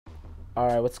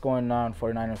Alright, what's going on,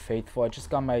 49er Faithful? I just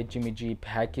got my Jimmy G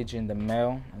package in the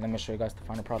mail, and let me show you guys the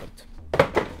final product.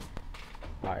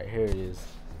 Alright, here it is.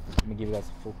 Let me give you guys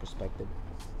a full perspective.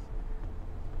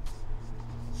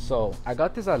 So, I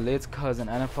got this at Lid's because an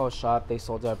NFL shop, they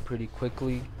sold out pretty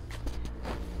quickly.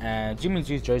 And Jimmy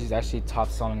G's jersey is actually top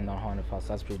selling in the whole NFL, so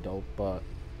that's pretty dope. But,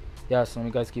 yeah, so let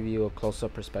me guys give you a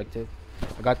close-up perspective.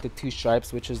 I got the 2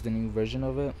 stripes, which is the new version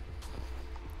of it.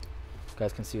 You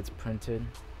guys can see it's printed.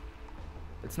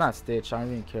 It's not stitched. I don't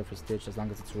really care for stitch as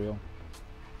long as it's real.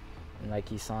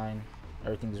 Nike sign.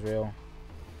 Everything's real.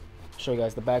 Show you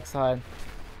guys the back side.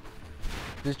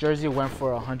 This jersey went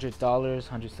for $100,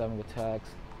 $107 with tax.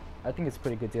 I think it's a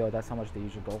pretty good deal. That's how much they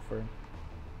usually go for.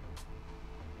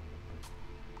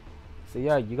 So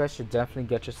yeah, you guys should definitely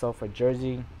get yourself a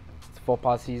jersey. It's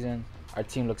football season. Our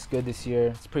team looks good this year.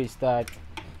 It's pretty stacked.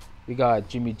 We got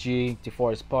Jimmy G,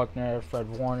 DeForest Buckner, Fred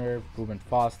Warner, Reuben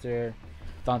Foster,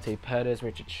 Dante Pettis,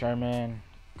 Richard Sherman,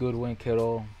 Goodwin,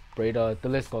 Kittle, Breda. The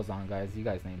list goes on, guys. You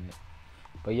guys name it.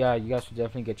 But yeah, you guys should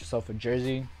definitely get yourself a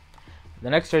jersey. The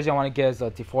next jersey I want to get is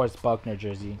a DeForest Buckner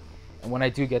jersey. And when I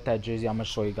do get that jersey, I'm going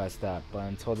to show you guys that. But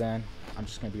until then, I'm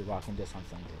just going to be rocking this on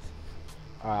Sundays.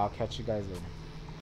 Alright, I'll catch you guys later.